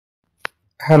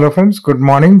Hello friends, good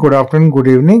morning, good afternoon, good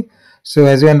evening. So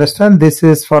as you understand, this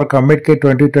is for Comedk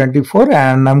 2024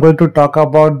 and I'm going to talk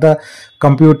about the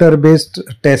computer based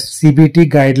test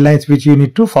CBT guidelines which you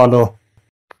need to follow.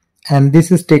 And this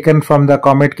is taken from the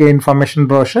Comedk information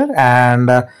brochure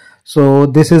and so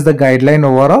this is the guideline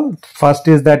overall. First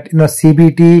is that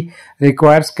CBT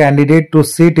requires candidate to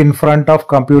sit in front of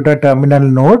computer terminal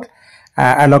node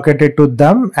allocated to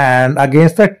them and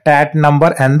against the TAT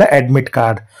number and the admit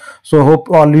card. So hope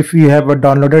all of you have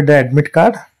downloaded the admit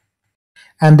card,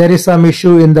 and there is some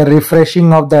issue in the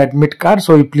refreshing of the admit card,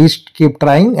 so you please keep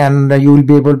trying and you will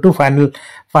be able to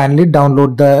finally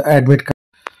download the admit card.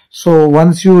 So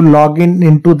once you log in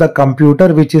into the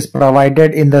computer which is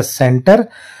provided in the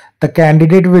center, the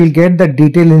candidate will get the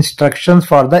detailed instructions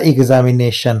for the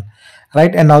examination,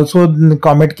 right? And also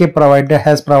Comedk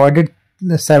has provided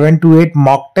 7 to 8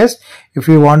 mock tests. If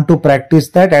you want to practice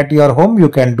that at your home, you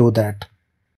can do that.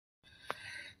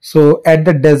 So at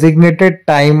the designated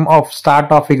time of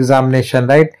start of examination,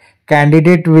 right,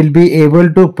 candidate will be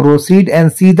able to proceed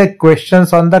and see the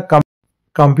questions on the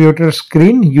computer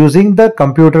screen using the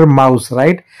computer mouse,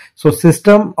 right? So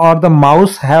system or the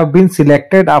mouse have been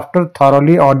selected after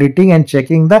thoroughly auditing and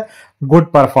checking the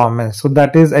good performance. So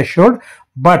that is assured.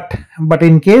 But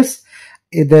in case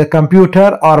the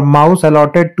computer or mouse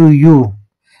allotted to you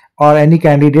or any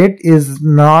candidate is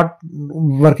not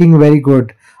working very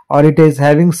good, or it is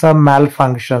having some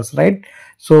malfunctions, right?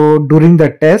 So during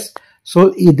the test,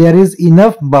 so there is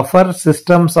enough buffer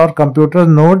systems or computer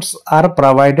nodes are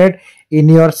provided in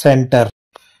your center.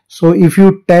 So if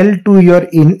you tell to your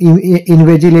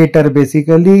invigilator,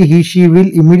 basically she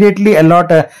will immediately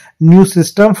allot a new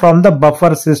system from the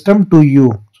buffer system to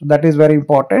you. So that is very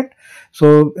important.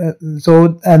 So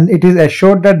and it is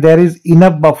assured that there is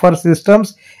enough buffer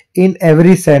systems in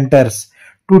every centers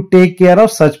to take care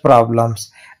of such problems,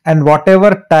 and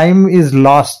whatever time is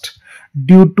lost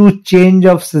due to change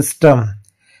of system,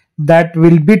 that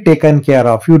will be taken care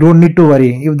of. You don't need to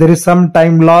worry. If there is some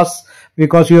time loss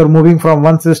because you are moving from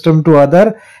one system to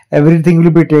other, everything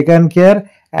will be taken care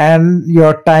and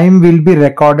your time will be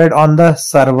recorded on the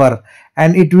server,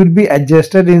 and it will be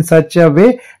adjusted in such a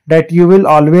way that you will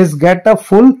always get a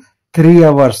full 3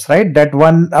 hours, right? That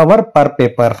 1 hour per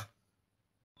paper.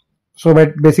 So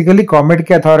but basically Comedk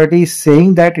authority is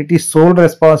saying that it is sole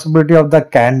responsibility of the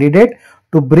candidate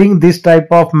to bring this type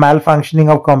of malfunctioning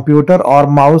of computer or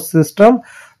mouse system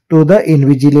to the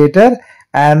invigilator,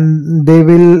 and they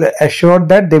will assure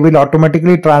that they will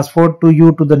automatically transfer to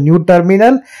you to the new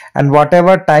terminal, and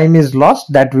whatever time is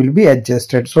lost, that will be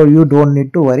adjusted. So you don't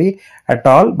need to worry at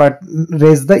all, but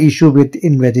raise the issue with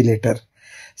invigilator.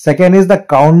 Second is the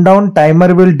countdown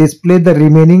timer will display the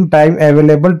remaining time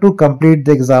available to complete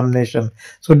the examination.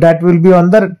 So that will be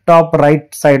on the top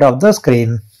right side of the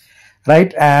screen,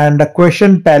 right? And the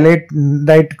question palette,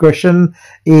 that question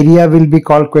area will be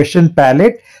called question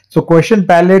palette. So question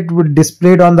palette will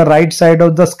displayed on the right side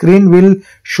of the screen will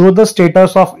show the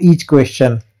status of each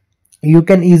question. You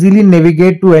can easily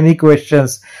navigate to any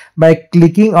questions by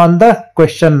clicking on the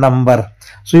question number.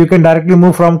 So you can directly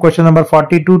move from question number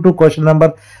 42 to question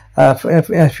number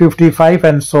 55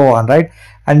 and so on, right?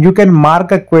 And you can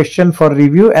mark a question for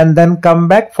review and then come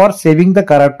back for saving the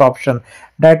correct option.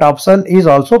 That option is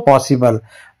also possible,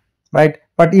 right?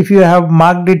 But if you have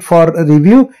marked it for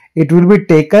review, it will be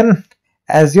taken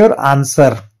as your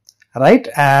answer, right?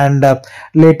 And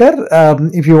later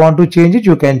if you want to change it,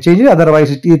 you can change it.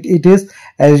 Otherwise it is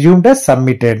assumed as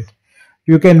submitted.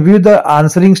 You can view the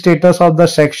answering status of the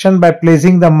section by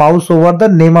placing the mouse over the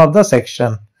name of the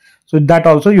section. So that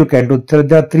also you can do.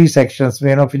 There are 3 sections,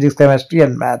 physics, chemistry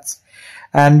and maths,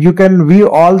 and you can view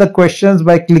all the questions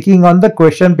by clicking on the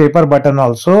question paper button.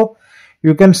 Also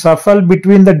you can shuffle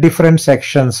between the different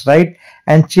sections, right,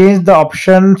 and change the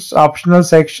optional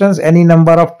sections any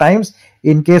number of times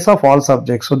in case of all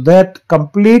subjects. So that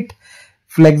complete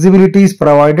flexibility is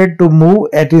provided to move.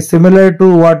 It is similar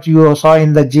to what you saw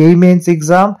in the JEE Mains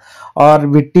exam or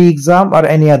WITTI exam or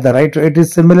any other, right? So it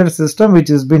is similar system which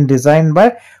has been designed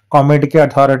by Comedk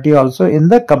authority also in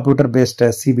the computer based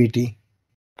test CBT.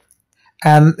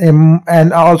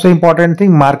 And also important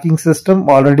thing, marking system,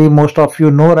 already most of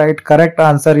you know, right? Correct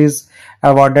answer is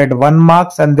awarded 1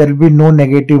 marks and there will be no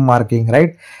negative marking,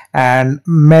 right? And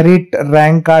merit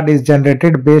rank card is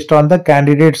generated based on the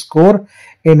candidate score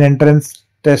in entrance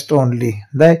test only.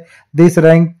 This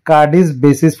rank card is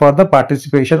basis for the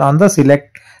participation on the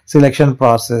selection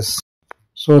process.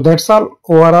 So that's all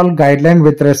overall guideline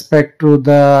with respect to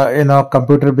the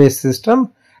computer based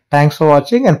system. Thanks for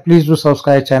watching and please do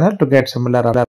subscribe channel to get similar